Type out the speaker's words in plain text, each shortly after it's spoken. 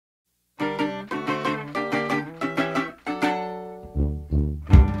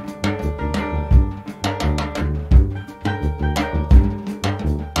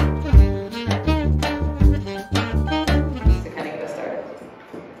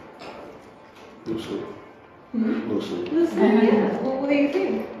Loosely. Hmm? Loosely. Loosely, yeah. What do you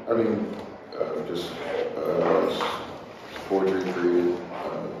think? I mean, just poetry created by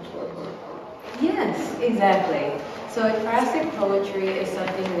Black art. Yes, exactly. So ekphrastic poetry is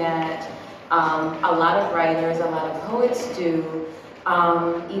something that a lot of writers, a lot of poets do,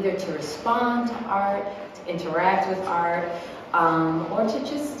 either to respond to art, to interact with art, or to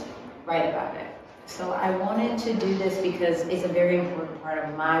just write about it. So I wanted to do this because it's a very important part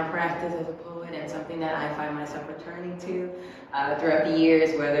of my practice as a poet and something that I find myself returning to throughout the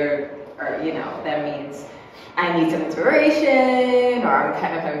years, whether, or that means I need some inspiration, or I'm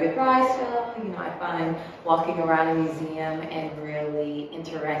kind of having a dry spell. I find walking around a museum and really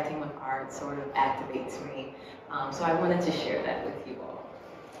interacting with art sort of activates me. So I wanted to share that with you all.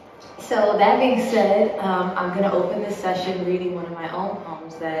 So that being said, I'm going to open this session reading one of my own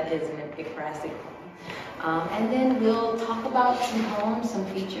poems that is an ekphrastic poem. And then we'll talk about some poems, some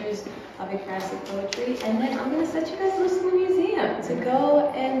features of ekphrastic poetry, and then I'm going to set you guys loose in the museum to go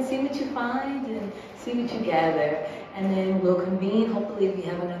and see what you find and see what you gather. And then we'll convene, hopefully if we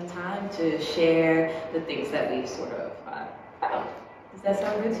have enough time, to share the things that we've sort of found. Does that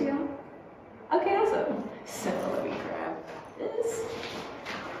sound good to you? Okay, awesome. So let me grab this.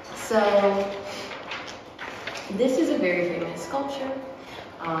 So this is a very famous sculpture.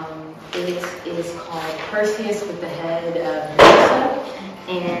 It is called Perseus with the head of Medusa,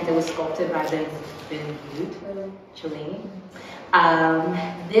 and it was sculpted by Benvenuto Cellini.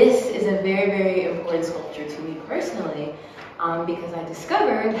 This is a very, very important sculpture to me personally, because I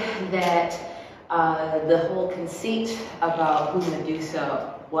discovered that the whole conceit about who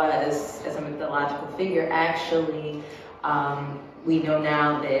Medusa was as a mythological figure, actually, we know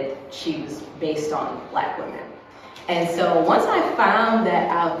now that she was based on Black women. And so once I found that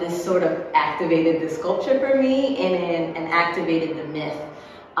out, this sort of activated the sculpture for me and activated the myth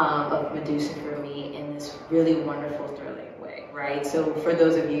of Medusa for me in this really wonderful, thrilling way, right? So for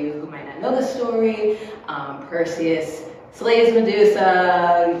those of you who might not know the story, Perseus slays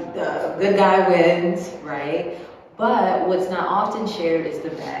Medusa, the good guy wins, right? But what's not often shared is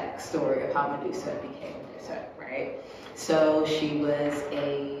the backstory of how Medusa became Medusa, right? So she was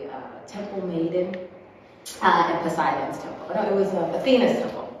a temple maiden in Poseidon's temple. No, it was Athena's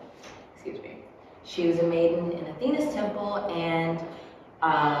temple. Excuse me. She was a maiden in Athena's temple, and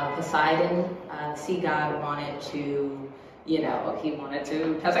Poseidon, the sea god, wanted to, he wanted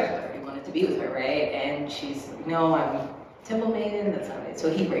to have sex with her. He wanted to be with her, right? And she's like, no, I'm a temple maiden. That's not it. So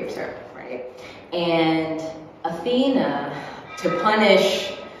he rapes her, right? And Athena, to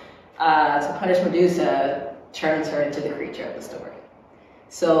punish Medusa, turns her into the creature of the story.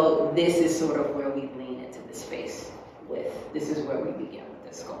 So this is sort of where we lean into this space this is where we begin with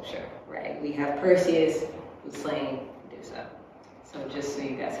this sculpture, right? We have Perseus who's slaying Medusa. So just so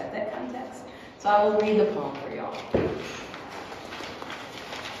you guys have that context. So I will read the poem for y'all.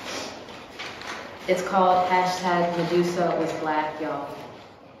 It's called #Medusa was Black, y'all.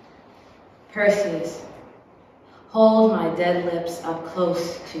 Perseus, hold my dead lips up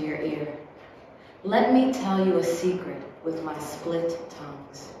close to your ear. Let me tell you a secret with my split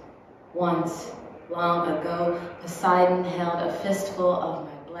tongues. Once, long ago, Poseidon held a fistful of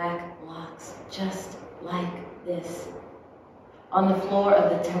my black locks, just like this. On the floor of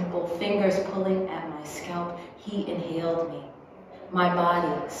the temple, fingers pulling at my scalp, he inhaled me. My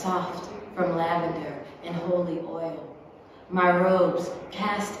body, soft from lavender and holy oil. My robes,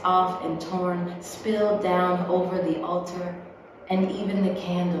 cast off and torn, spilled down over the altar, and even the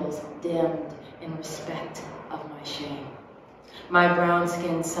candles dimmed in respect of my shame. My brown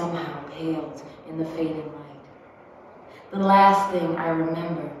skin somehow paled in the fading light. The last thing I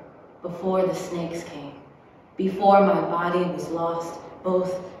remember before the snakes came, before my body was lost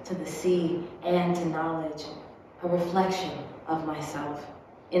both to the sea and to knowledge, a reflection of myself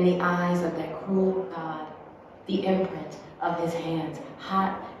in the eyes of that cruel God, the imprint of his hands,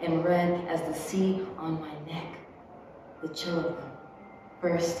 hot and red as the sea on my neck, the chill of them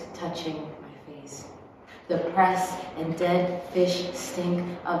first touching my face. The press and dead fish stink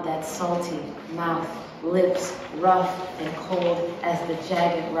of that salty mouth, lips rough and cold as the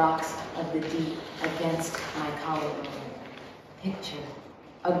jagged rocks of the deep against my collarbone. Picture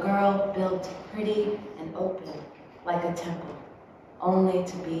a girl built pretty and open like a temple, only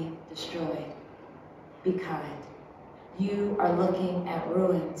to be destroyed. Be kind. You are looking at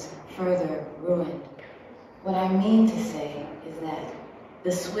ruins further ruined. What I mean to say is that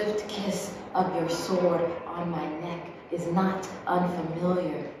the swift kiss of your sword on my neck is not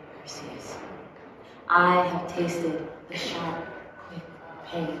unfamiliar, Perseus. I have tasted the sharp, quick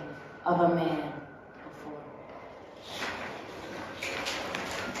pain of a man before.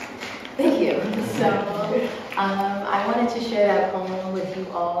 Thank you. So I wanted to share that poem with you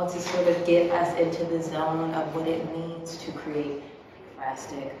all to sort of get us into the zone of what it means to create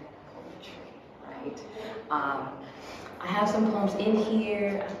ekphrastic poetry, right? I have some poems in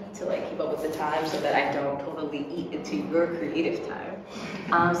here. I need to like keep up with the time so that I don't totally eat into your creative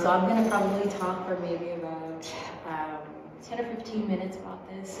time. So I'm gonna probably talk for maybe about 10 or 15 minutes about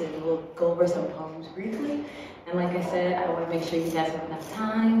this, and we'll go over some poems briefly. And like I said, I want to make sure you guys have enough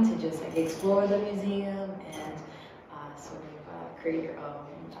time to just like explore the museum and sort of create your own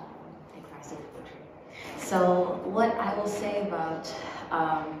ekphrastic poetry. So what I will say about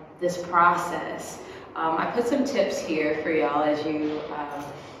this process, I put some tips here for y'all as you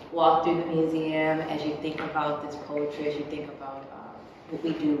walk through the museum, as you think about this poetry, as you think about what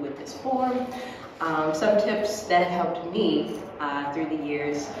we do with this form. Some tips that have helped me through the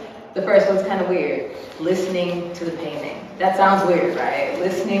years. The first one's kind of weird, listening to the painting. That sounds weird, right?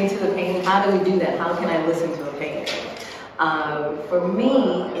 Listening to the painting, how do we do that? How can I listen to a painting? For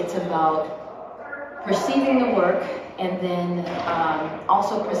me, it's about perceiving the work and then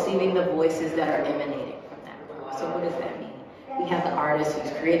also perceiving the voices that are emanating from that work. So what does that mean? We have the artist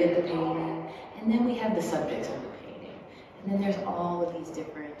who's created the painting, and then we have the subjects of the painting. And then there's all of these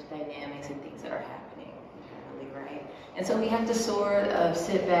different dynamics and things that are happening internally, right? And so we have to sort of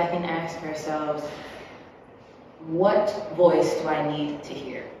sit back and ask ourselves, what voice do I need to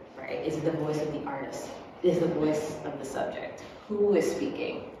hear, right? Is it the voice of the artist? Is it the voice of the subject? Who is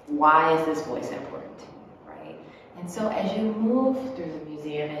speaking? Why is this voice important to me, right? And so as you move through the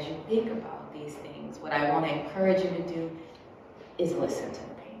museum, as you think about these things, what I want to encourage you to do is listen to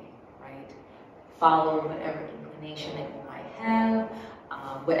the painting, right? Follow whatever inclination that you might have,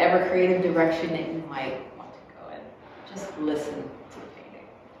 whatever creative direction that you might want to go in. Just listen to the painting,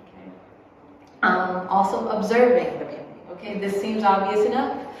 okay? Also observing the painting, okay? This seems obvious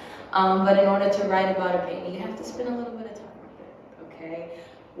enough, but in order to write about a painting, you have to spend a little bit of time with it, okay?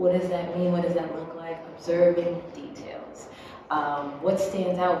 What does that mean? What does that look like? Observing details. What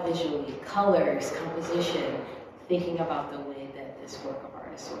stands out visually? Colors, composition, thinking about the way that this work of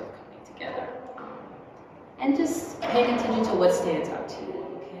art is sort of coming together. And just paying attention to what stands out to you,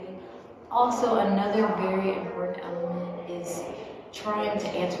 okay? Also, another very important element is trying to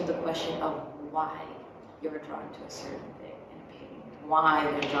answer the question of why you're drawn to a certain thing in a painting, why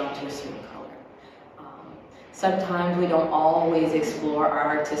you're drawn to a certain color. Sometimes we don't always explore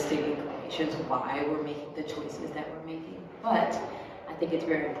our artistic inclinations, why we're making the choices that we're making, but I think it's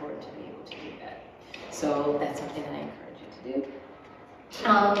very important to be able to do that. So that's something that I encourage you to do.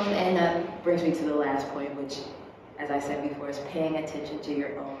 And that brings me to the last point, which, as I said before, is paying attention to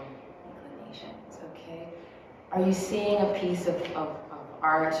your own inclinations, okay? Are you seeing a piece of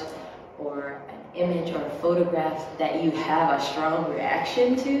art or an image or a photograph that you have a strong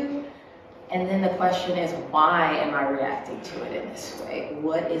reaction to? And then the question is, why am I reacting to it in this way?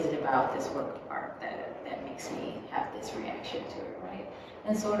 What is it about this work of art that makes me have this reaction to it, right?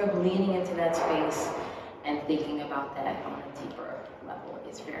 And sort of leaning into that space and thinking about that on a deeper level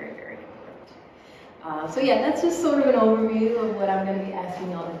is very, very important. So yeah, that's just sort of an overview of what I'm going to be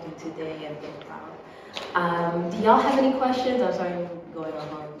asking y'all to do today and think about. Do y'all have any questions? I'm sorry, I'm going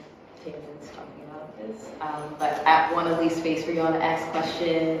on tangents talking about this. But I want to leave space for y'all to ask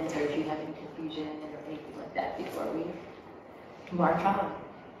questions, or if you have any confusion or anything like that before we march on.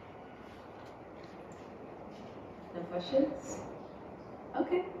 No questions?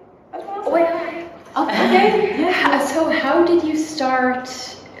 Okay. Oh, wait. Okay. Yeah. So how did you start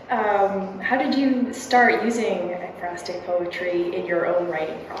using ekphrastic poetry in your own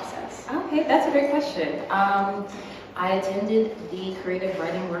writing process? Okay, that's a great question. I attended the creative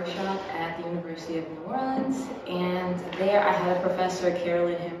writing workshop at the University of New Orleans, and there I had a professor,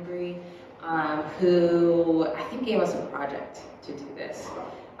 Carolyn Hembry, who I think gave us a project to do this.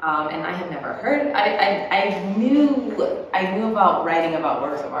 And I had never heard, I knew about writing about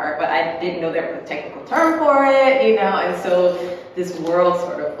works of art, but I didn't know there was a technical term for it, you know, and so this world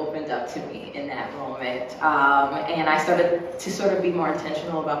sort of opened up to me in that moment. And I started to sort of be more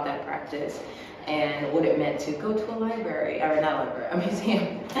intentional about that practice and what it meant to go to a library, or not a library, a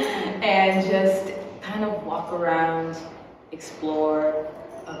museum, and just kind of walk around, explore,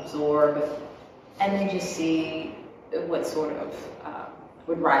 absorb, and then just see what sort of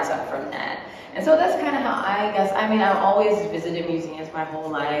would rise up from that. And so that's kind of how I've always visited museums my whole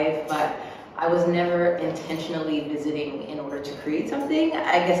life, but I was never intentionally visiting in order to create something.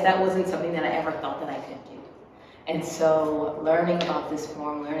 I guess that wasn't something that I ever thought that I could do. And so learning about this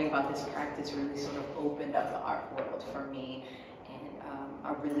form, learning about this practice really sort of opened up the art world for me in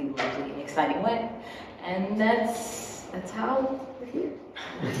a really lovely and exciting way. And that's how we're here.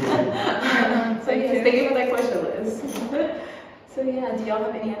 So yes, thank you for that question, Liz. So yeah, do y'all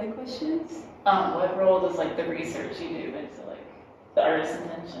have any other questions? What role does like the research you do into like the artist's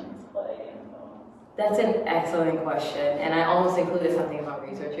intentions play in the poem? That's an excellent question, and I almost included something about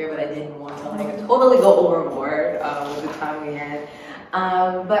research here, but I didn't want to like totally go overboard with the time we had.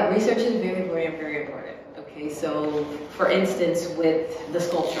 But research is very, very, very important. Okay, so for instance, with the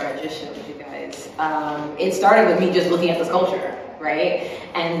sculpture I just showed you guys, it started with me just looking at the sculpture, right?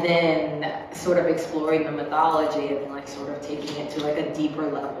 And then sort of exploring the mythology and then like sort of taking it to like a deeper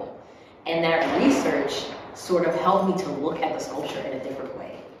level. And that research sort of helped me to look at the sculpture in a different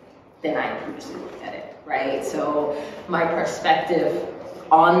way than I previously looked at it, right? So my perspective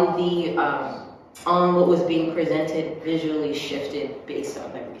on the on what was being presented visually shifted based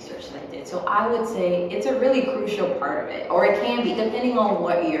on the research that I did. So I would say it's a really crucial part of it, or it can be, depending on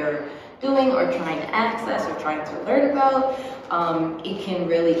what you're doing or trying to access or trying to learn about. It can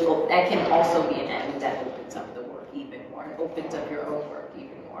really, that can also be an avenue that opens up the work even more, and opens up your own work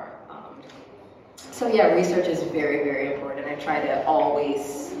even more. So yeah, research is very, very important. I try to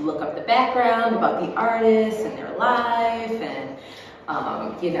always look up the background about the artist and their life and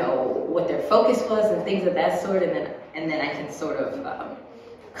you know, what their focus was and things of that sort, and then I can sort of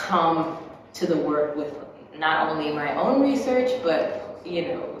come to the work with not only my own research, but you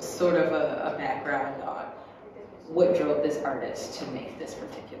know, sort of a background on what drove this artist to make this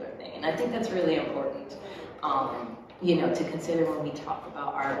particular thing. And I think that's really important, you know, to consider when we talk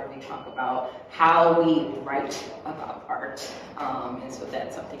about art, when we talk about how we write about art. And so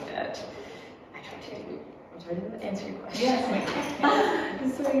that's something that I try to do. I'm sorry, did that answer your question? Yes.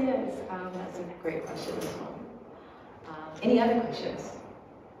 So yes, that's a great question as well. Any other questions?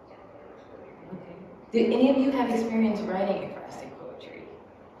 Okay. Did any of you have experience writing ekphrastic poetry?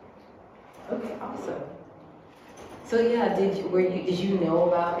 Okay, awesome. So yeah, did you know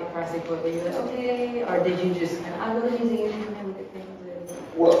about ekphrastic poetry? Were you like, okay, or did you just kind of, I go to the museum and kind of look at things?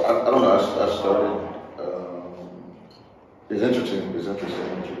 Well, I don't know. I started. It's interesting. It's interesting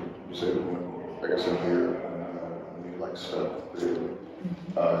what you said when, like I said here, when you like stuff really.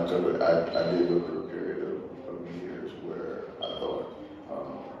 And so I did go through a period of years where I thought,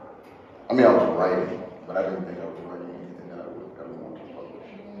 I mean, I was writing, but I didn't think I was writing anything that I would ever want to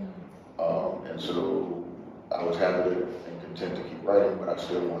publish. And so I was happy and content to keep writing, but I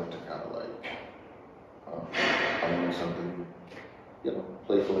still wanted to kind of like, I wanted something, you know,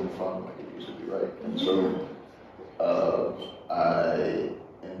 playful and fun like it used to be, right? And so I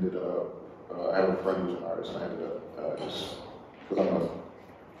ended up, I have a friend who's an artist, and I ended up just, because I'm a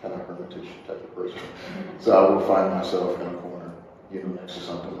kind of hermitish type of person, so I would find myself in a corner, you know, next to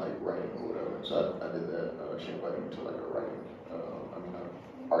something like writing or whatever. So I did that. She invited me to like a writing, an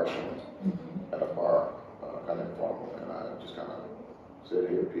art show at a bar, kind of informal, and I just kind of said,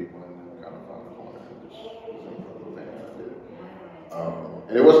 hey, people, and then kind of found a corner and just was in for a little bit, and I did it.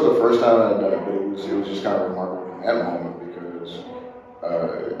 And it wasn't the first time I'd done it, but it was just kind of remarkable in that moment because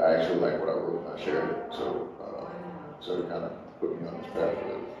I actually liked what I wrote and I shared it. So it kind of put me on this path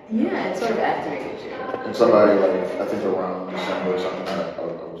with it. Yeah, it sort of activated you. And somebody, like, I think around December or something, I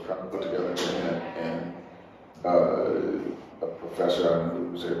was trying to put together an event, and a professor I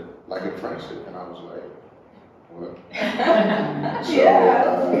knew said, like ekphrastic, and I was like, what?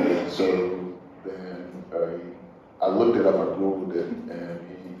 So then I looked it up, I Googled it, and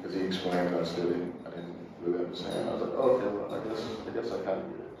because he explained it, I didn't really understand. I was like, oh, okay, well, I guess I kind of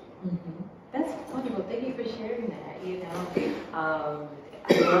get it. That's wonderful. Thank you for sharing that. You know,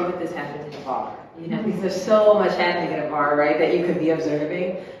 I love that this happens in a bar. You know, because there's so much happening in a bar, right, that you could be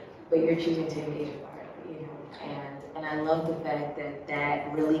observing, but you're choosing to engage with art. You know, and I love the fact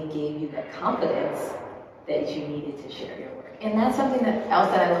that really gave you that confidence that you needed to share your work. And that's something else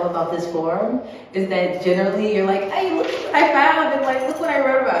that I love about this forum is that generally you're like, hey, look what I found, and like, look what I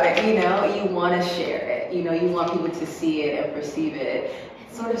wrote about it. You know, you want to share it. You know, you want people to see it and perceive it,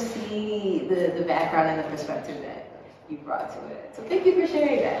 and sort of see the background and the perspective that you brought to it. So thank you for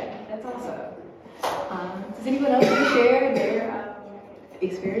sharing that. That's awesome. Does anyone else want to share their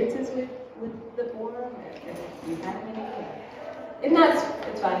experiences with the forum? If you have any? If not,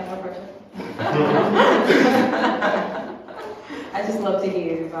 it's fine. No pressure. I just love to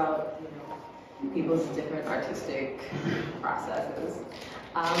hear about, you know, people's different artistic processes.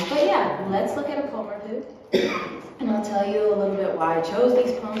 But yeah, let's look at a poem or two, and I'll tell you a little bit why I chose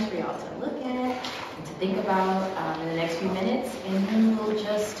these poems for y'all to look at and to think about in the next few minutes, and then we'll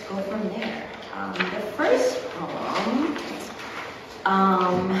just go from there. The first poem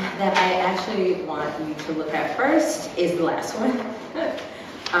that I actually want you to look at first is the last one,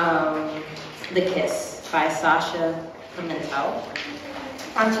 The Kiss by Sasha Pimentel.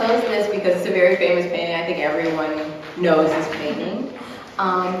 I chose this because it's a very famous painting. I think everyone knows this painting.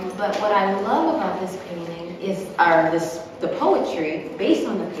 But what I love about this painting is, the poetry based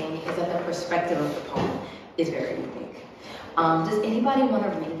on the painting is that the perspective of the poem is very unique. Does anybody want to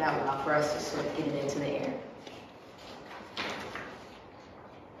read that out for us to sort of get it into the air?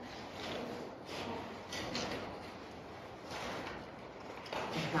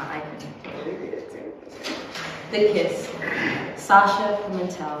 If not, I can read it too. The Kiss, Sasha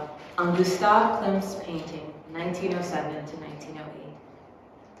Pimentel, on Gustave Klimt's painting, 1907 to 1908.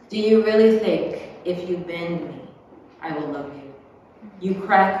 Do you really think if you bend me, I will love you? You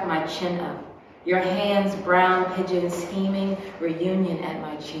crack my chin up, your hands brown pigeon scheming reunion at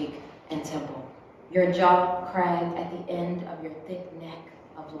my cheek and temple, your jaw cracked at the end of your thick neck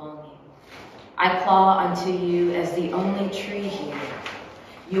of longing. I claw unto you as the only tree here,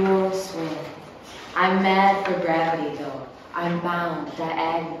 your swing. I'm mad for gravity though, I'm bound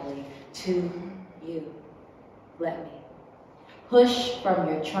diagonally to you. Let me. Push from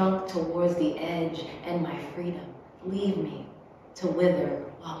your trunk towards the edge and my freedom. Leave me to wither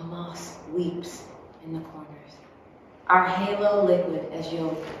while moss weeps in the corners. Our halo liquid as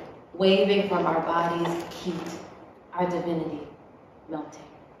yolk, waving from our bodies' heat, our divinity melting.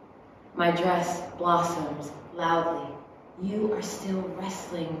 My dress blossoms loudly. You are still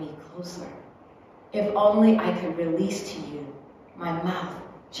wrestling me closer. If only I could release to you my mouth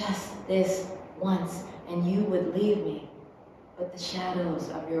just this once and you would leave me. But the shadows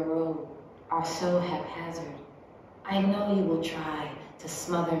of your robe are so haphazard. I know you will try to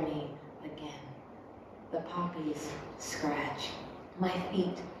smother me again. The poppies scratch. My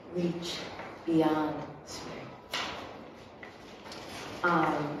feet reach beyond spring.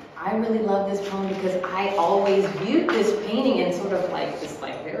 I really love this poem because I always viewed this painting in sort of like this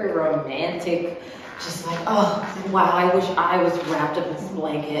like very romantic, just like, oh wow, I wish I was wrapped up in this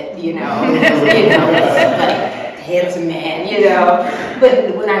blanket, you know, like handsome man, you know.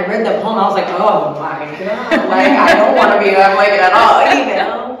 But when I read the poem, I was like, oh my god, like I don't want to be that blanket at all, you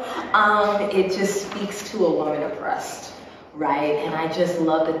know. It just speaks to a woman oppressed, right? And I just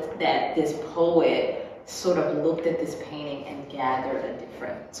love that this poet sort of looked at this painting and gathered a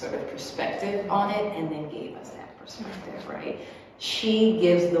different sort of perspective on it and then gave us that perspective, right? She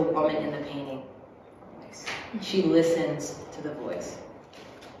gives the woman in the painting a voice. She listens to the voice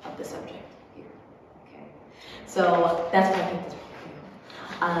of the subject here, okay? So that's what I picked this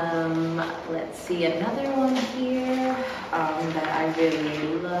poem. Let's see, another one here that I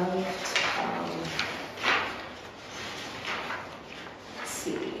really loved. Let's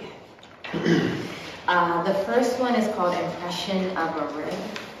see. The first one is called Impression of a Rib.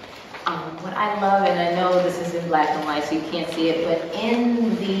 What I love, and I know this is in black and white so you can't see it, but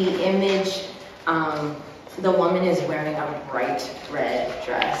in the image, the woman is wearing a bright red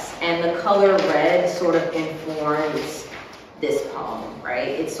dress, and the color red sort of informs this poem, right?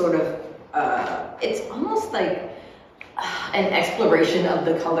 It's sort of, it's almost like an exploration of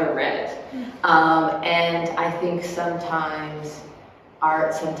the color red. And I think sometimes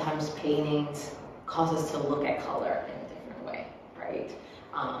art, sometimes paintings, cause us to look at color in a different way, right?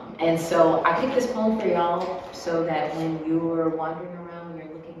 And so I picked this poem for y'all so that when you're wandering around, when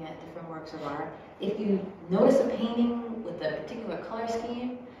you're looking at different works of art, if you notice a painting with a particular color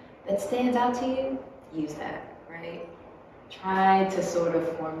scheme that stands out to you, use that, right? Try to sort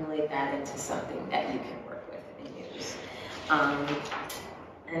of formulate that into something that you can work with and use.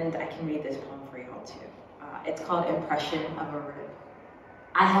 And I can read this poem for y'all too. It's called Impression of a Rib.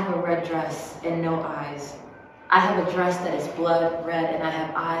 I have a red dress and no eyes. I have a dress that is blood red and I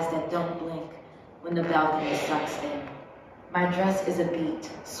have eyes that don't blink when the balcony sucks in. My dress is a beat,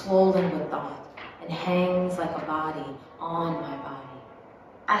 swollen with thought, and hangs like a body on my body.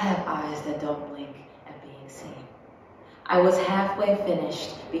 I have eyes that don't blink at being seen. I was halfway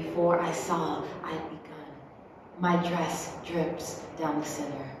finished before I saw I'd begun. My dress drips down the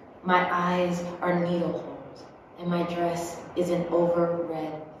center. My eyes are needle holes, and my dress is an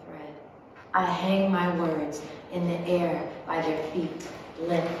over-red thread. I hang my words in the air by their feet,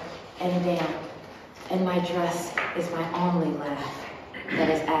 limp and damp, and my dress is my only laugh that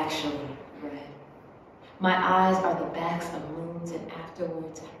is actually red. My eyes are the backs of moons, and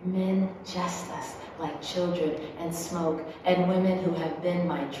afterwards men jest us like children and smoke, and women who have been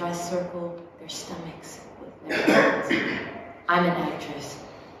my dress circle their stomachs with their hands. I'm an actress.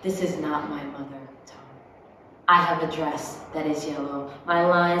 This is not my mother tongue. I have a dress that is yellow. My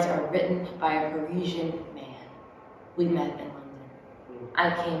lines are written by a Parisian man. We met in London. I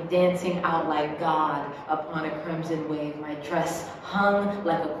came dancing out like God upon a crimson wave. My dress hung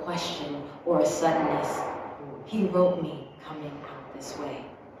like a question or a suddenness. He wrote me coming out this way,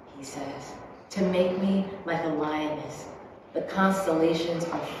 he says, to make me like a lioness. The constellations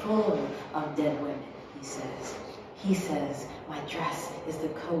are full of dead women, he says. He says, my dress is the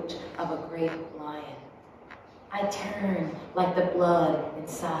coat of a great lion. I turn like the blood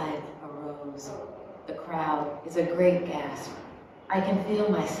inside a rose. The crowd is a great gasp. I can feel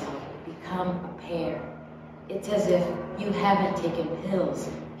myself become a pear. It's as if you haven't taken pills,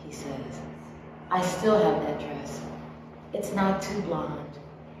 he says. I still have that dress. It's not too blonde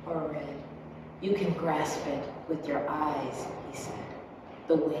or red. You can grasp it with your eyes, he said,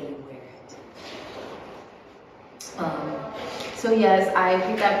 the way you wear it. So yes, I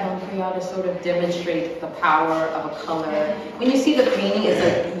picked that poem for y'all to sort of demonstrate the power of a color. When you see the painting, it's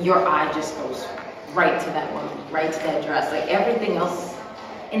like your eye just goes right to that woman, right to that dress, like everything else.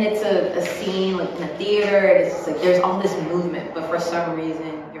 And it's a scene like in a theater, it's just like there's all this movement, but for some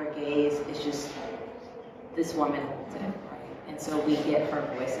reason your gaze is just this woman holds it, right? And so we get her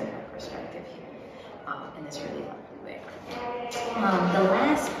voice and her perspective here in this really lovely way. The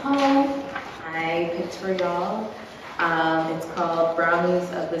last poem I picked for y'all, it's called Brownies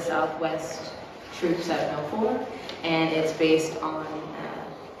of the Southwest Troop 704, and it's based on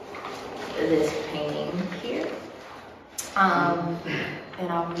this painting here. And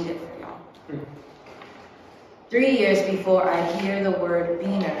I'll read it for y'all. 3 years before I hear the word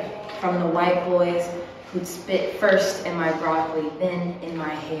beaner from the white boys who'd spit first in my broccoli, then in my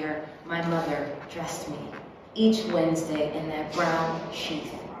hair, my mother dressed me each Wednesday in that brown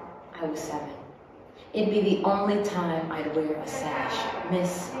sheath. I was 7. It'd be the only time I'd wear a sash.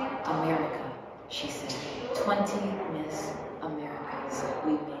 Miss America, she said. 20 Miss Americas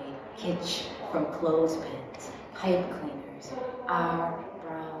we made. Kitsch from clothespins, pipe cleaners, our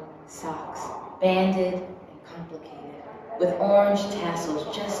brown socks, banded and complicated, with orange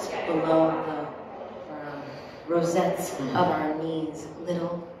tassels just below the brown, rosettes of our knees,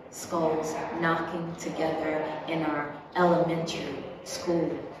 little skulls knocking together in our elementary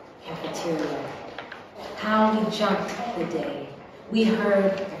school cafeteria. How we jumped the day. We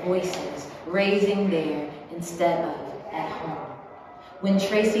heard voices raising there instead of at home. When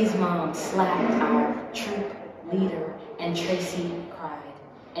Tracy's mom slapped our troop leader and Tracy cried,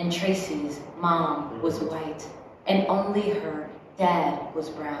 and Tracy's mom was white, and only her dad was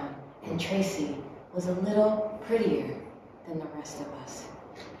brown, and Tracy was a little prettier than the rest of us.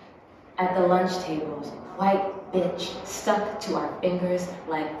 At the lunch tables, white bitch stuck to our fingers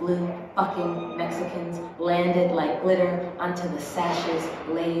like glue, fucking Mexicans landed like glitter onto the sashes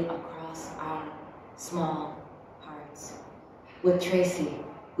laid across our small hearts. With Tracy,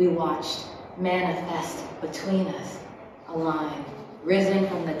 we watched manifest between us a line risen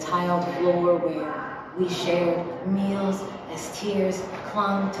from the tiled floor where we shared meals as tears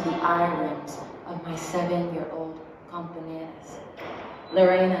clung to the eye rims of my 7-year-old compañeras.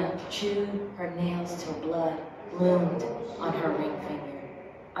 Lorena chewed her nails till blood bloomed on her ring finger.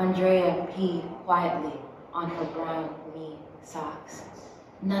 Andrea peed quietly on her brown knee socks.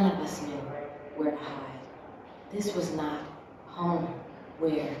 None of us knew where to hide. This was not home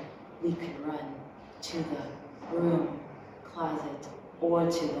where we could run to the room, closet, or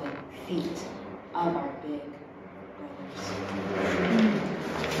to the feet of our big brothers.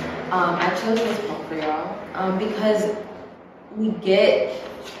 I chose this poem for y'all because we get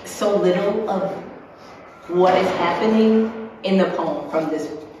so little of what is happening in the poem from this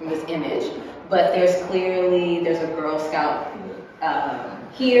image, but there's a Girl Scout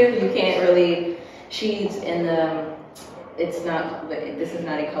here. You can't really. She's in the. This is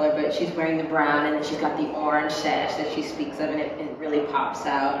not a color, but she's wearing the brown, and then she's got the orange sash that she speaks of, and it really pops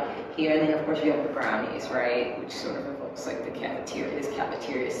out here. And then of course you have the brownies, right, which sort of evokes like the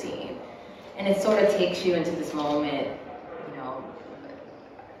cafeteria scene, and it sort of takes you into this moment.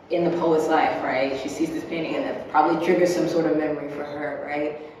 In the poet's life, right? She sees this painting and that probably triggers some sort of memory for her,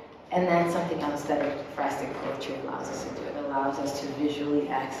 right? And that's something else that ekphrastic poetry allows us to do. It allows us to visually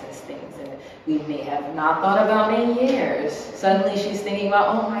access things that we may have not thought about in years. Suddenly she's thinking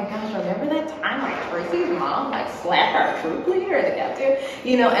about, oh my gosh, remember that time like Tracy's mom like slapped our troop leader at the cafeteria?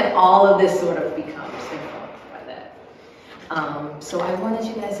 And all of this sort of becomes informed by that. So I wanted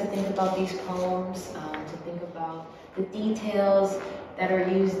you guys to think about these poems, to think about the details that are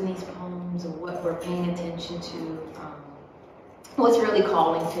used in these poems, and what we're paying attention to, what's really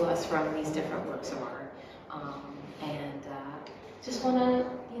calling to us from these different works of art. And just want to,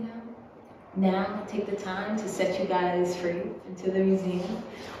 now take the time to set you guys free into the museum,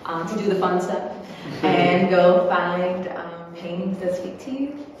 to do the fun stuff, and go find paintings that speak to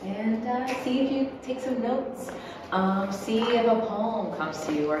you, and see if you take some notes, see if a poem comes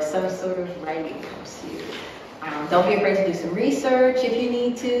to you, or some sort of writing comes to you. Don't be afraid to do some research if you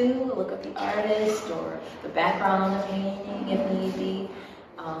need to. Look up the artist or the background on the painting if need be.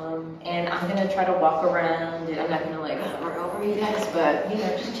 And I'm gonna try to walk around, and I'm not gonna like hover over you guys, but you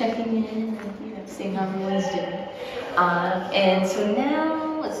know, just checking in and you know, seeing how everyone's doing. And so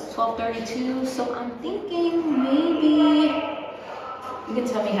now it's 12:32, so I'm thinking maybe you can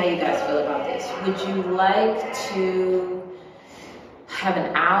tell me how you guys feel about this. Would you like to have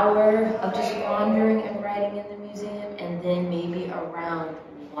an hour of just wandering and writing in the museum, and then maybe around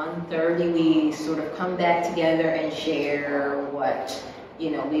 1:30 we sort of come back together and share what you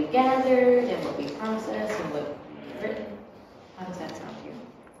know we've gathered and what we've processed and what we've written? How does that sound to you?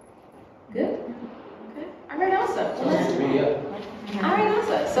 Good? Okay. All right, awesome. All right,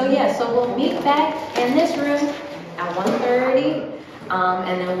 awesome. So yeah, so we'll meet back in this room at 1:30,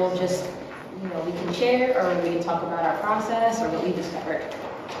 and then we'll just, you know, we can share or we can talk about our process or what we discovered.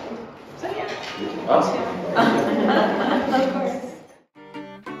 So yeah. Awesome. Of course.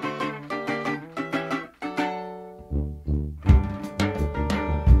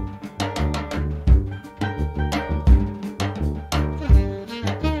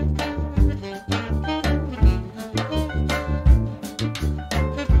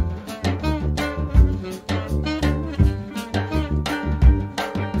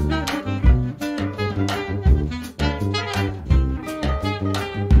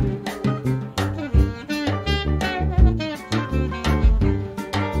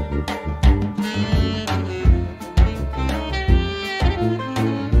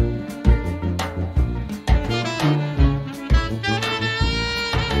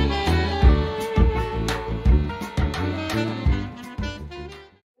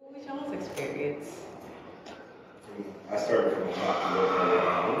 I started from the top,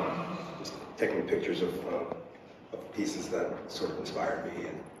 just taking pictures of pieces that sort of inspired me,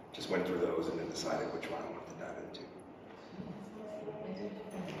 and just went through those and then decided which one I wanted to dive into.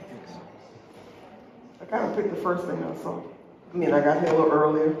 I kind of picked the first thing I saw. I mean, I got here a little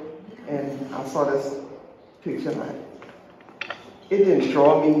earlier, and I saw this picture, and it didn't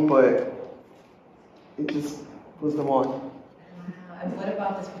draw me, but it just was the one. And what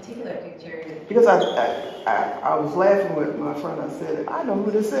about this particular picture? Because I was laughing with my friend. I said, I know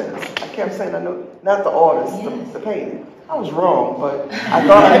who this is. I kept saying, I know, not the artist, Yes. the painting. I was wrong, but I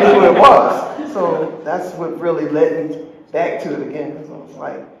thought I knew who it was. So that's what really led me back to it again, because I was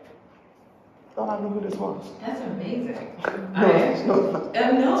like, I thought I knew who this was. That's amazing. No.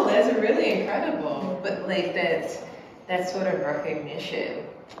 No, that's really incredible. But like that sort of recognition,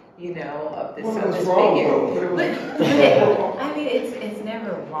 you know, of this, Well, of it was this wrong, figure. though. But, I mean, it's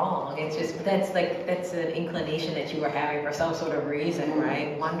never wrong. It's just that's an inclination that you were having for some sort of reason,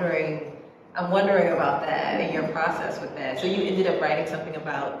 right? I'm wondering about that and your process with that. So you ended up writing something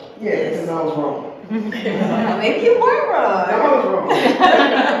about Yeah, this. and I was wrong. Maybe you were wrong. I was wrong.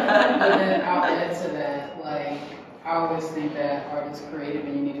 But then I'll add to that, like, I always think that art is creative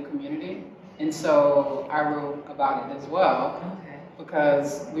and you need a community. And so I wrote about it as well. Okay.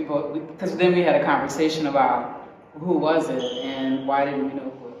 Because because then we had a conversation about who was it and why didn't we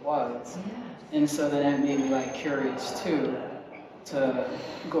know who it was. Yeah. And so then that made me like curious too, to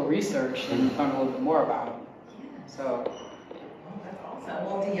go research and learn a little bit more about him. Yeah. So. Awesome.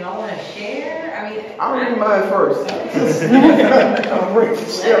 Well, do y'all want to share? I mean, I'll read mine first. I'm ready to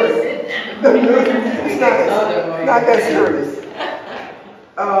share it. It's not that serious.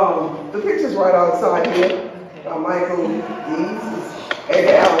 The picture's right outside here. Michael Dees,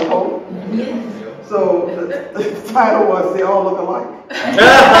 Edgar Allan Poe. Yes. So the title was "They All Look Alike." I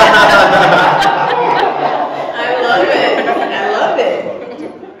love it. I love it.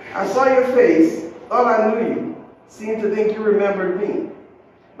 I saw your face, thought I knew you, seemed to think you remembered me.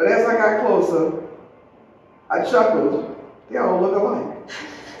 But as I got closer, I chuckled. They all look alike.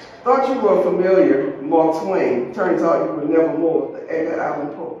 Thought you were familiar, Mark Twain. Turns out you were never more the Edgar Allan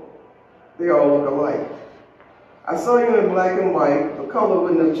Poe. They all look alike. I saw you in black and white. The color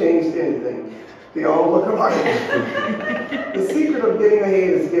wouldn't have changed anything. They all look alike. The secret of getting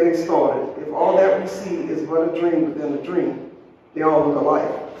ahead is getting started. If all that we see is but a dream within a dream, they all look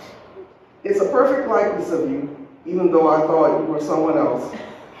alike. It's a perfect likeness of you, even though I thought you were someone else.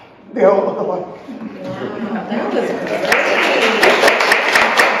 They all look alike. Wow, that was great.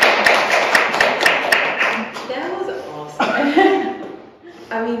 That was awesome.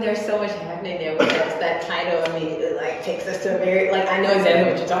 I mean, there's so much happening there with that title. I mean, it like takes us to a very, like, I know exactly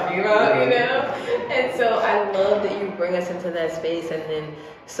what you're talking about, you know? And so I love that you bring us into that space and then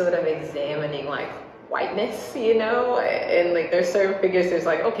sort of examining like whiteness, you know? And like there's certain figures, there's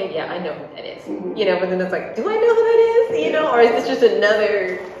like, okay, yeah, I know who that is, you know? But then it's like, do I know who that is, you know? Or is this just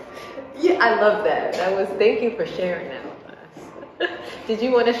another, Yeah, I love that. Thank you for sharing that with us. Did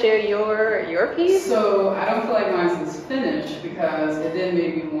you want to share your piece? So I don't feel like mine is finished because it then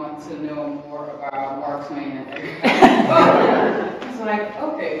made me want to know more about Mark Twain and Edgar. It's like,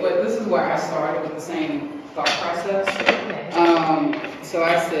 okay, but this is where I started with the same thought process. So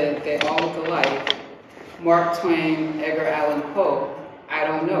I said they all look alike. Mark Twain, Edgar Allan Poe, I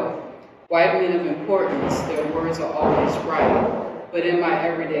don't know. White men of importance, their words are always right, but in my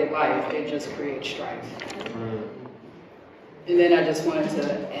everyday life, they just create strife. And then I just wanted to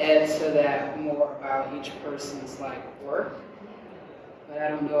add to that more about each person's like work, but I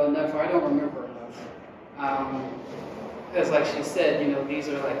don't know enough, or I don't remember enough. Because like she said, you know, these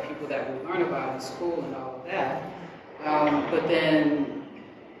are like people that we learn about in school and all of that. But then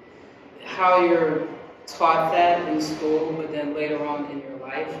how you're taught that in school, but then later on in your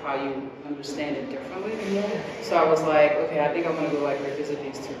life, how you understand it differently. Yeah. So I was like, okay, I think I'm gonna go like revisit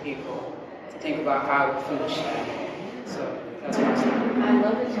these two people to think about how I would finish that. So that's what I started. I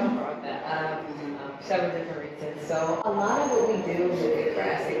love that y'all brought that up. Several different reasons. So a lot of what we do with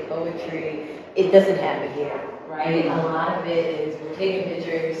Ekphrastic poetry, it doesn't happen here, right? A lot of it is we're taking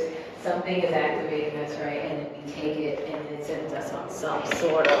pictures, something is activating us, right? And then we take it and it sends us on some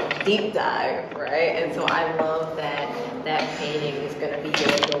sort of deep dive, right? And so I love that that painting is going to be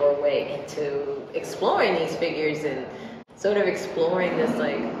your doorway into exploring these figures and sort of exploring this,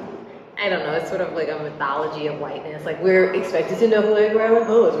 like, I don't know, it's sort of like a mythology of whiteness. Like, we're expected to know who Edgar Allan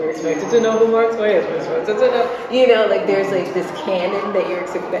Poe is, we're expected to know who Mark Twain is, we're expected to know, you know, like there's like this canon that you're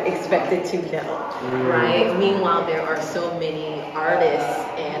expected to know, right? Meanwhile, there are so many artists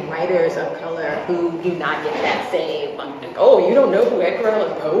and writers of color who do not get that same, like, oh, you don't know who Edgar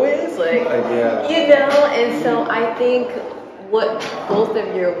Allan Poe is? Like, you know, and so I think what both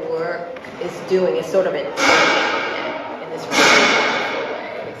of your work is doing is sort of an in this really wonderful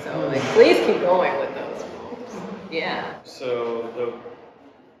way. So, like, please keep going with those poems. Yeah. So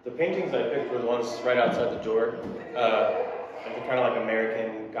the paintings I picked were the ones right outside the door. They're kind of like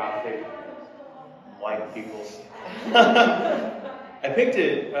American Gothic white peoples. I picked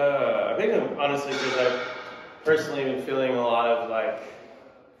them honestly because I've personally been feeling a lot of like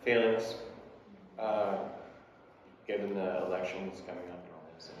feelings given the elections coming up and all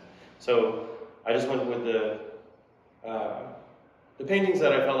this. So I just went with the paintings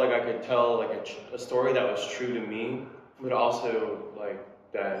that I felt like I could tell like a story that was true to me, but also like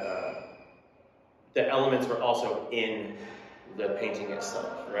that the elements were also in the painting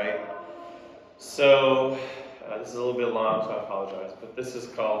itself, right? So this is a little bit long, so I apologize, but this is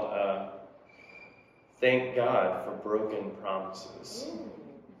called Thank God for Broken Promises.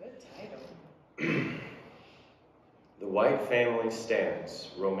 Good title. The white family stands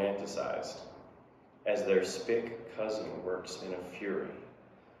romanticized as their spick cousin works in a fury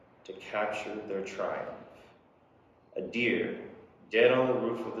to capture their triumph. A deer dead on the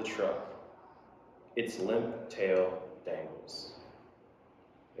roof of the truck, its limp tail dangles.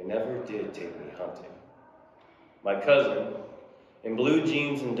 They never did take me hunting. My cousin, in blue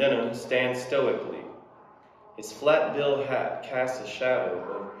jeans and denim, stands stoically. His flat bill hat casts a shadow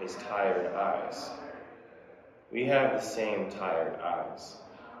over his tired eyes. We have the same tired eyes.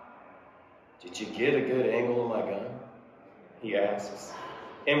 Did you get a good angle on my gun? He asks,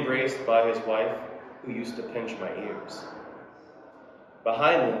 embraced by his wife, who used to pinch my ears.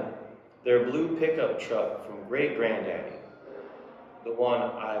 Behind them, their blue pickup truck from great granddaddy, the one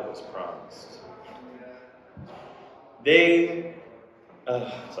I was promised. They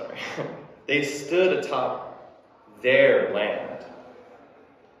stood atop their land.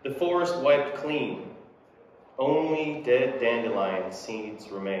 The forest wiped clean. Only dead dandelion seeds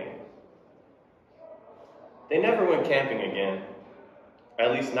remain. They never went camping again,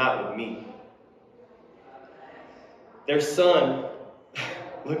 at least not with me. Their son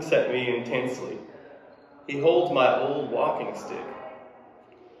looks at me intensely. He holds my old walking stick,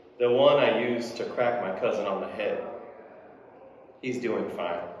 the one I used to crack my cousin on the head. He's doing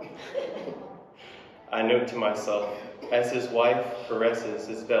fine. I note to myself, as his wife caresses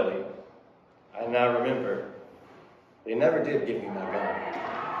his belly, I now remember, they never did give me my gun.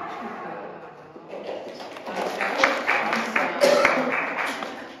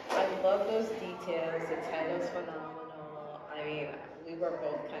 I love those details. The title's phenomenal. I mean, we were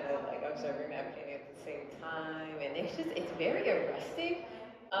both kind of like observing that painting at the same time, and it's very arresting.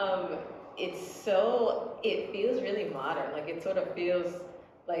 It feels really modern. Like, it sort of feels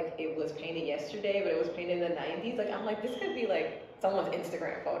like it was painted yesterday, but it was painted in the 90s. Like, I'm like, this could be like someone's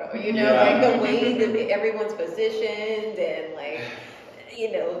Instagram photo, you know, like the way that everyone's positioned and like,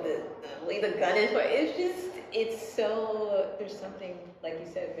 you know, the way the gun is, it's just, it's so, there's something, like you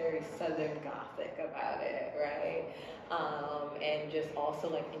said, very Southern Gothic about it, right? And just also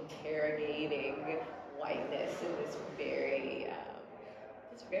like interrogating whiteness in this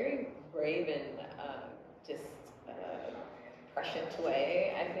very brave and just prescient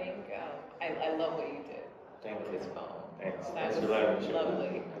way, I think. I love what you did. Thank with you. this poem. Thanks. That Thanks was for letting me share. lovely.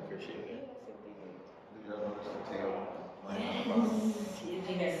 I appreciate it. Did you notice the tail?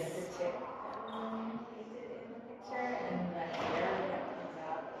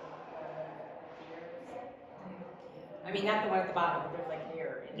 I mean, not the one at the bottom, but there's like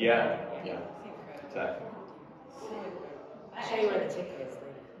here. Yeah. Yeah. Exactly. I'll show you where the tick is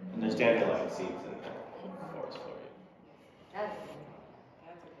later. And there's dandelion seeds in there. Forest for you. That's a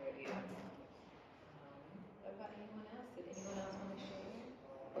great idea. What about anyone else? Did anyone else want to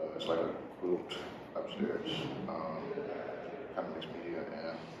share? It's like a quilt upstairs, kind of mixed media,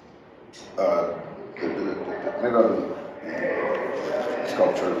 and the name of the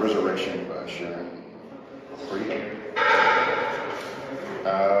sculpture, Resurrection by Sharon Freedom.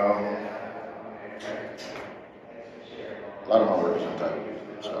 A lot of my work is entitled,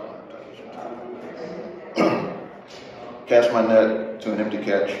 so I'm entitled. Cast my net to an empty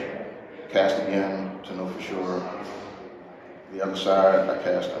catch, cast again to know for sure. The other side I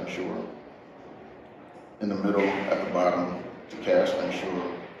cast unsure. In the middle, at the bottom, to cast unsure.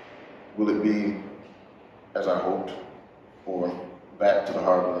 Will it be as I hoped, or back to the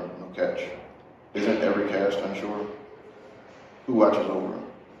harbor, no catch? Isn't every cast unsure? Who watches over?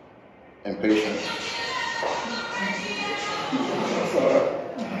 Impatient.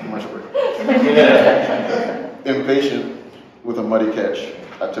 Commercial break. Impatient with a muddy catch,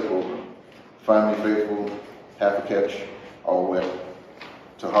 I tip over. Find me faithful, half a catch, all wet.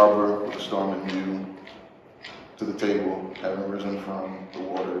 To harbor with a storm in view. To the table, having risen from the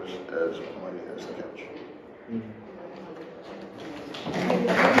waters as muddy as the catch.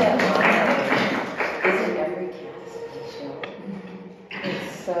 Isn't every cast show?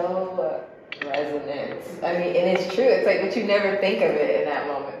 It's so resonant. I mean, and it's true. It's like, but you never think of it in that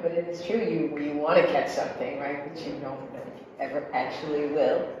moment. But it is true. You want to catch something, right? But you don't know if you ever actually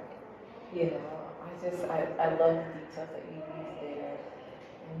will. You know, I love the details that you use there,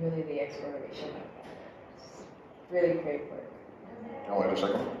 and really the exploration of that. It's really great work. Can I wait a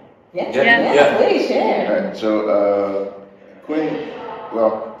second? Yeah, please share. All right, so Quinn,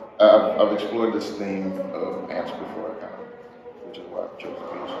 well, I've explored this theme of ants before, kind of, which is why I chose the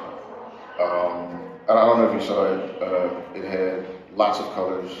piece. I don't know if you saw it. It had lots of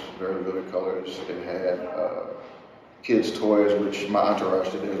colors, very vivid colors. It had kids' toys, which my entourage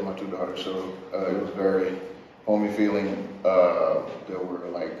today is my two daughters, so it was very homey feeling. There were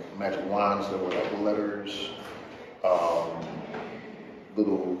like magic wands, there were like letters,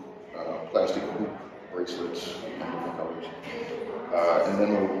 little plastic hoop bracelets in different colors, and then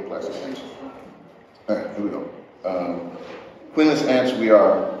little plastic ants. All right, here we go. Queenless ants, we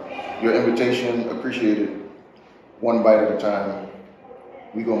are. Your invitation appreciated, one bite at a time.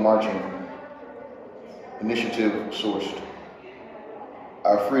 We go marching, initiative sourced.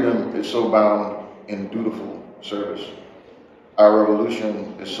 Our freedom is so bound in dutiful service. Our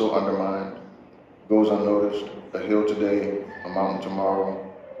revolution is so undermined, goes unnoticed, a hill today, a mountain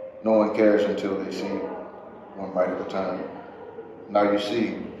tomorrow. No one cares until they see, one bite at a time. Now you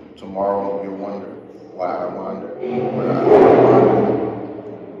see, tomorrow you'll wonder why I wander, where I wander.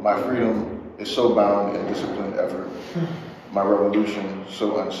 My freedom is so bound in disciplined effort. My revolution,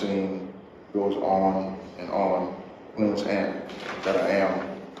 so unseen, goes on and on. Queen's ant that I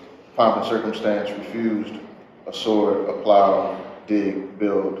am. Pomp and circumstance refused. A sword, a plow, dig,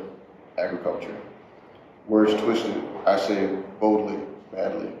 build, agriculture. Words twisted, I say it boldly,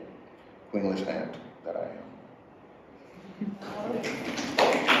 badly. Queenless ant that I am.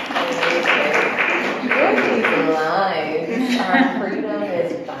 These lines, our freedom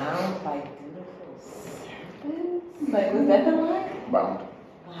is bound by beautiful serpents. Like, was that the line? Bound.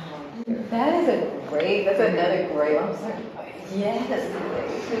 Wow. That is that's another great, I was like, yes,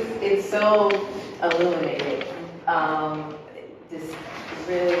 it's so illuminating. Just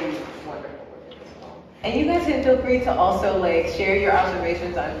really wonderful work as well. And you guys can feel free to also like share your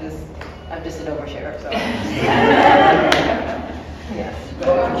observations. I'm just an oversharer, so. Yes.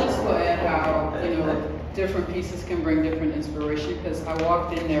 Well, I'm just going to add how, different pieces can bring different inspiration, because I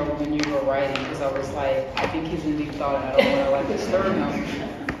walked in there when you were writing, because I was like, I think he's in deep thought and I don't want to disturb him.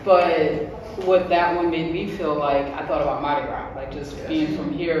 But what that one made me feel like, I thought about Mardi Gras, like just being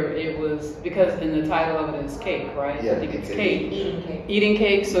from here, it was, because in the title of it is cake, right? Yeah, I think it's cake. Eating cake. Eating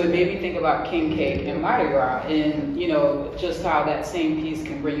cake, so it made me think about king cake and Mardi Gras, and you know, just how that same piece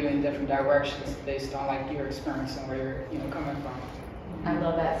can bring you in different directions based on like your experience and where you're coming from. I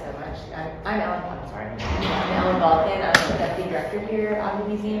love that so much. I'm Ellen Balkan. I'm the deputy director here at the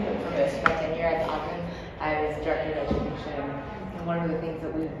museum, but for most of my tenure at the Ogden, I was director of education. And one of the things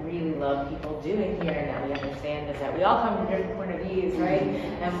that we really love people doing here and that we understand is that we all come from different point of views, right?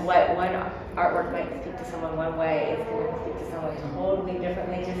 And what one artwork might speak to someone one way, it's going to speak to someone totally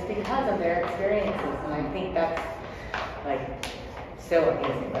differently just because of their experiences. And I think that's like so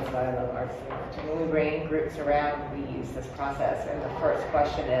amazing. That's why I love art so much. And when we bring groups around, we use this process. And the first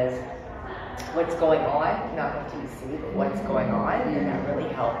question is, what's going on? Not what do you see, but what's going on? And that really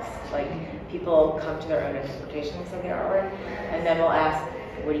helps. Like, people come to their own interpretations of the artwork, and then we'll ask,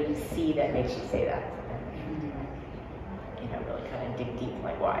 what do you see that makes you say that? And, you know, really kind of dig deep,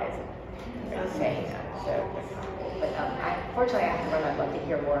 like, why is it saying that? So that's not cool. But unfortunately, I have to run. I'd love to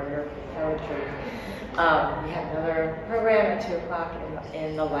hear more of your poetry. We have another program at 2 o'clock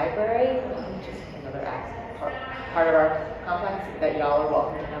in the library, which is another part of our complex that y'all are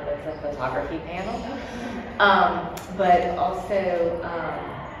welcome to have. It's a photography panel. But also,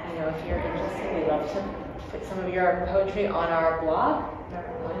 you know, if you're interested, we'd love to put some of your poetry on our blog,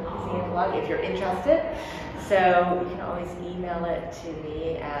 our museum blog, if you're interested. So you can always email it to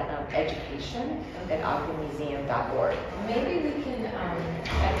me at education@ogdenmuseum.org. Maybe we can, I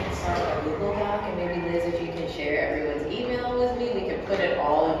can start a Google Doc, and maybe Liz, if you can share everyone's email with me, we can put it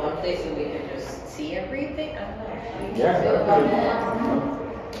all in one place so we can just see everything. I don't know. How do you feel about that?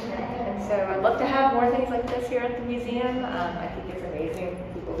 And so I'd love to have more things like this here at the museum. I think it's amazing.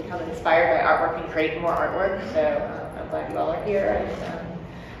 People become inspired by artwork and create more artwork. So I'm glad you all are here. And,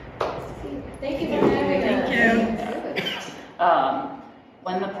 nice to see you. Thank you for having us. Thank you.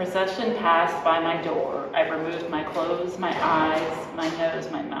 When the procession passed by my door, I removed my clothes, my eyes, my nose,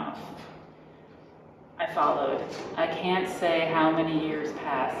 my mouth. I followed. I can't say how many years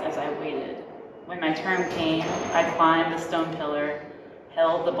passed as I waited. When my turn came, I climbed the stone pillar,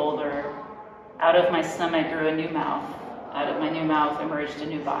 held the boulder. Out of my stomach grew a new mouth. Out of my new mouth emerged a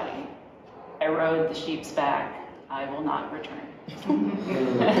new body. I rode the sheep's back. I will not return.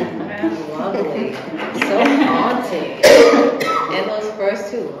 Lovely. So haunting. And those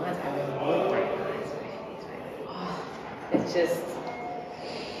first 2 lines, I removed my eyes. It's just,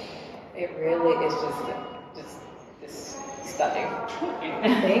 it really is just stunning.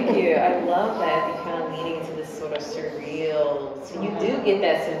 Thank you. I love that you're kind of leading to this sort of surreal. So you do get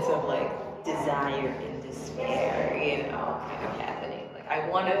that sense of like desire and despair, you know, kind of happening. Like I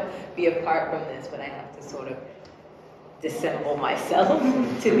want to be apart from this, but I have to sort of dissemble myself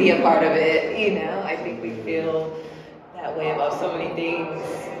to be a part of it, you know. I think we feel that way about so many things,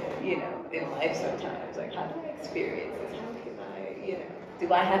 you know, in life sometimes. Like, how do I experience this? How can I, you know,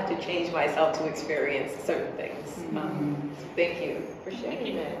 do I have to change myself to experience certain things? So thank you for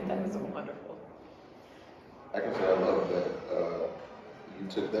sharing that. That was wonderful. I can say I love that you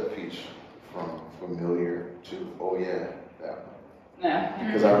took that piece from familiar to, oh yeah, that one. Yeah.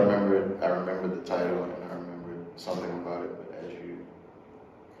 Because I remember the title and I remember something about it, but as you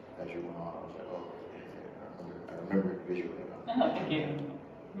went on, I was like, oh, yeah, I remember it visually. Oh, thank you.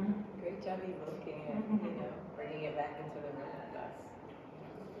 Great job evoking it, you know, bringing it back into the room with us.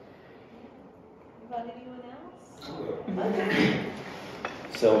 About anyone else? Okay.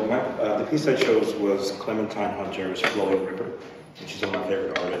 So the piece I chose was Clementine Hunter's Flowing River, and she's one of my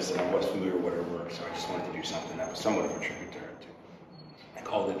favorite artists, and I was familiar with her work, so I just wanted to do something that was somewhat of a tribute to her, too. I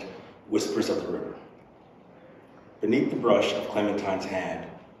called it Whispers of the River. Beneath the brush of Clementine's hand,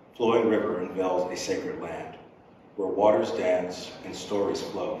 flowing river envelops a sacred land, where waters dance and stories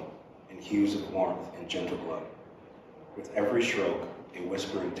flow, in hues of warmth and gentle glow. With every stroke, a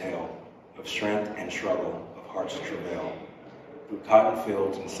whispering tale of strength and struggle, of heart's travail. Through cotton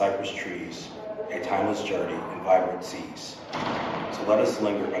fields and cypress trees, a timeless journey in vibrant seas. So let us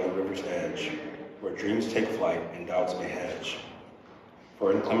linger by the river's edge, where dreams take flight and doubts may hedge.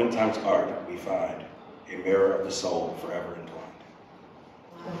 For in Clementine's art we find a mirror of the soul forever entwined.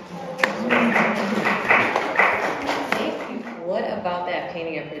 Thank you. What about that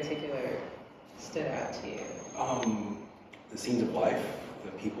painting in particular stood out to you? The scenes of life,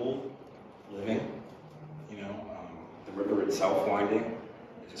 the people living, you know, the river itself winding.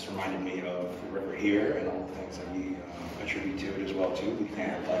 It just reminded me of the river here and all the things that we attribute to it as well too. We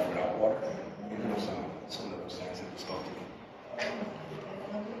can't have life without water, you know, so some of those things that spoke to me.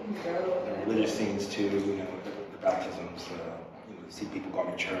 The religious scenes too, you know, the baptisms, you know, You see people going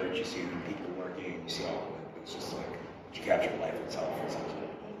to church, you see people working, you see all of it. It's just like, you capture life itself.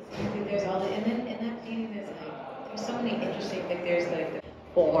 There's all the, and then in that painting, there's so many interesting, like there's like the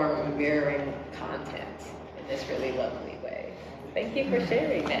form mirroring content in this really lovely way. Thank you for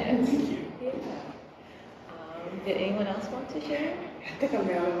sharing that. Thank you. Yeah. Did anyone else want to share? I think I'm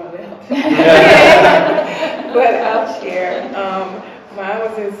the only one left. But I'll share. Mine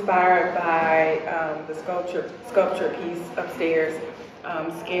was inspired by the sculpture piece upstairs,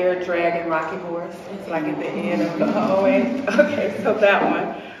 Scared Dragon Rocking Horse. It's like at the end of the hallway. Okay, so that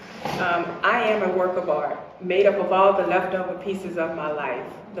one. I am a work of art, made up of all the leftover pieces of my life,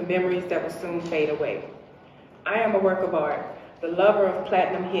 the memories that will soon fade away. I am a work of art, the lover of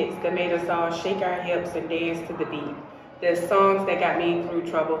platinum hits that made us all shake our hips and dance to the beat. There's songs that got me through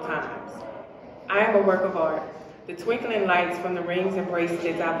troubled times. I am a work of art, the twinkling lights from the rings and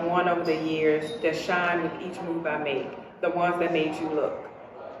bracelets I've worn over the years that shine with each move I make, the ones that made you look.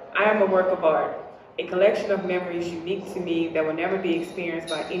 I am a work of art, a collection of memories unique to me that will never be experienced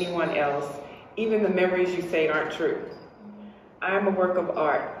by anyone else, even the memories you say aren't true. I am a work of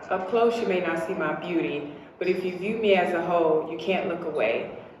art. Up close you may not see my beauty, but if you view me as a whole, you can't look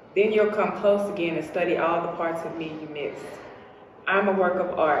away. Then you'll come close again and study all the parts of me you missed. I'm a work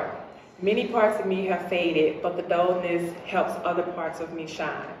of art. Many parts of me have faded, but the dullness helps other parts of me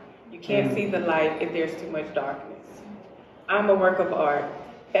shine. You can't see the light if there's too much darkness. I'm a work of art,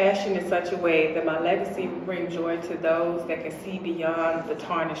 fashioned in such a way that my legacy will bring joy to those that can see beyond the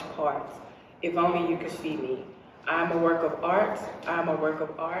tarnished parts. If only you could see me. I'm a work of art, I'm a work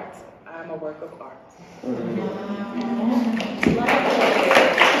of art, I'm a work of art.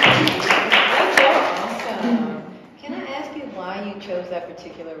 Awesome. Can I ask you why you chose that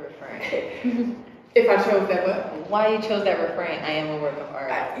particular refrain? If I chose that what? Why you chose that refrain, I am a work of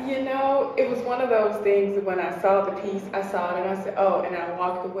art? You know, it was one of those things that when I saw the piece, I saw it and I said, oh, and I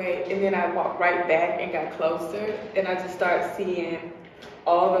walked away. And then I walked right back and got closer. And I just started seeing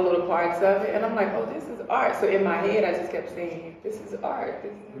all the little parts of it. And I'm like, oh, this is art. So in my head, I just kept saying, this is art.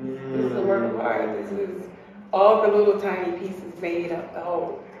 This is a work of art. This is all the little tiny pieces made up the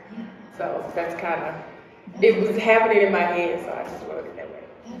whole. So that's kind of, it was happening in my head, so I just wrote it that way.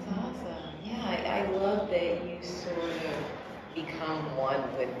 That's awesome. Yeah, I love that you sort of become one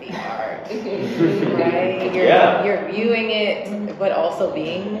with the art, right? You're viewing it, but also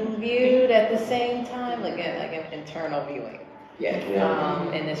being viewed at the same time, like an internal viewing. Yes.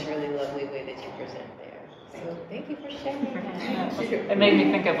 In this really lovely way that you present there. So thank you for sharing that. It made me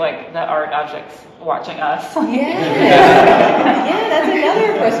think of like the art objects watching us. Yeah, that's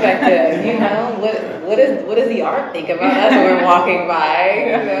another perspective. You know, what does the art think about us when we're walking by?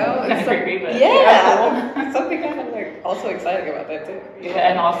 You know, Kind of creepy, but yeah, something kind of like also exciting about that too. Yeah,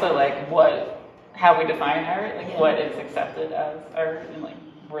 and also like how we define art, like what is accepted as art, and like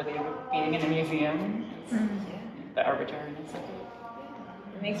worthy of being in a museum. The arbitrariness of it.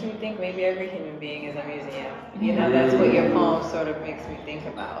 It makes me think maybe every human being is a museum. You know, that's what your poem sort of makes me think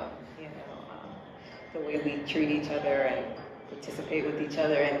about. You know, the way we treat each other and participate with each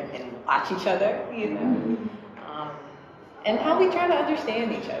other and watch each other. You know, and how we try to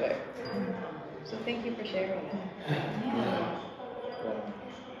understand each other. So thank you for sharing that. Yeah,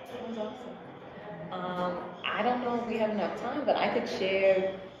 that was awesome. I don't know if we have enough time, but I could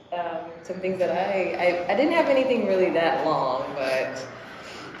share some things that I didn't have anything really that long, but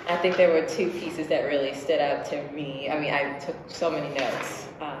I think there were two pieces that really stood out to me. I mean, I took so many notes.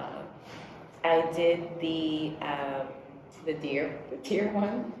 I did the deer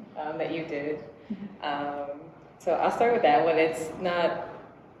one that you did. So I'll start with that one. It's not,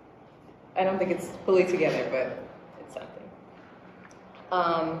 I don't think it's fully together, but it's something.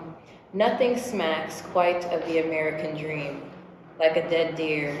 Nothing smacks quite of the American dream. Like a dead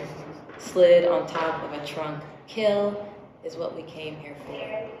deer slid on top of a trunk. Kill is what we came here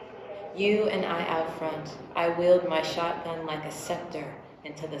for. You and I out front, I wield my shotgun like a scepter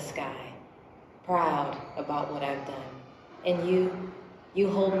into the sky, proud about what I've done. And you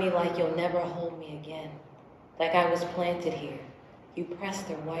hold me like you'll never hold me again, like I was planted here. You press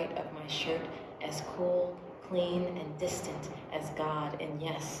the white of my shirt as cool, clean, and distant as God. And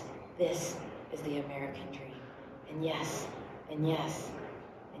yes, this is the American dream. And yes, and yes,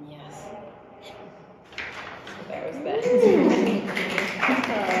 and yes. So that was that.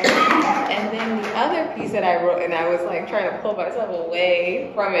 And then the other piece that I wrote, and I was like trying to pull myself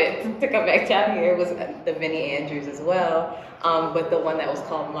away from it to come back down here, was the Vinnie Andrews as well, but the one that was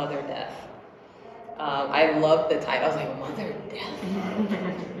called Mother Death. I loved the title. I was like, Mother Death?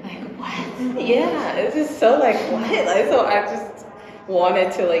 Like, what? Yeah, it's just so like, what? Like, so I just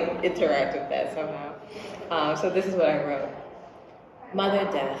wanted to like interact with that somehow. So this is what I wrote. Mother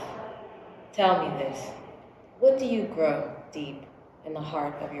Death, tell me this. What do you grow deep in the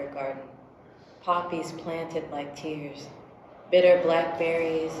heart of your garden? Poppies planted like tears, bitter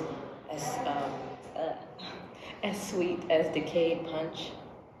blackberries as sweet as decayed punch.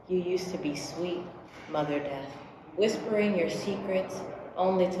 You used to be sweet, Mother Death, whispering your secrets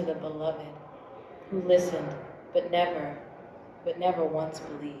only to the beloved, who listened but never once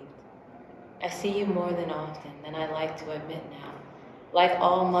believed. I see you more than often than I like to admit now. Like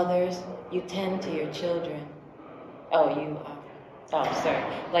all mothers, you tend to your children.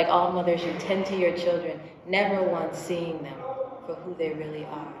 Like all mothers, you tend to your children, never once seeing them for who they really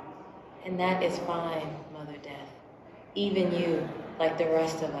are. And that is fine, Mother Death. Even you, like the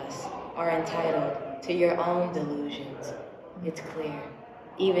rest of us, are entitled to your own delusions. It's clear.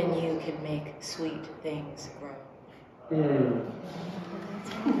 Even you can make sweet things grow.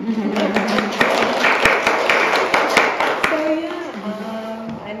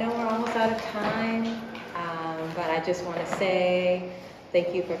 I know we're almost out of time, but I just want to say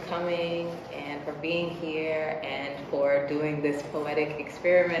thank you for coming and for being here and for doing this poetic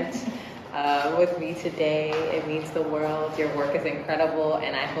experiment with me today. It means the world. Your work is incredible,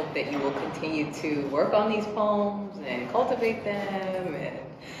 and I hope that you will continue to work on these poems and cultivate them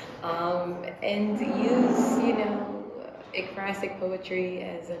and use, ekphrastic poetry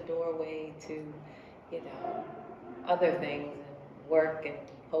as a doorway to, other things, and work and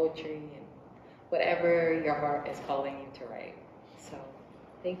poetry and whatever your heart is calling you to write. So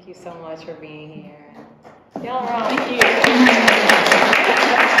thank you so much for being here. Y'all rock. Thank you.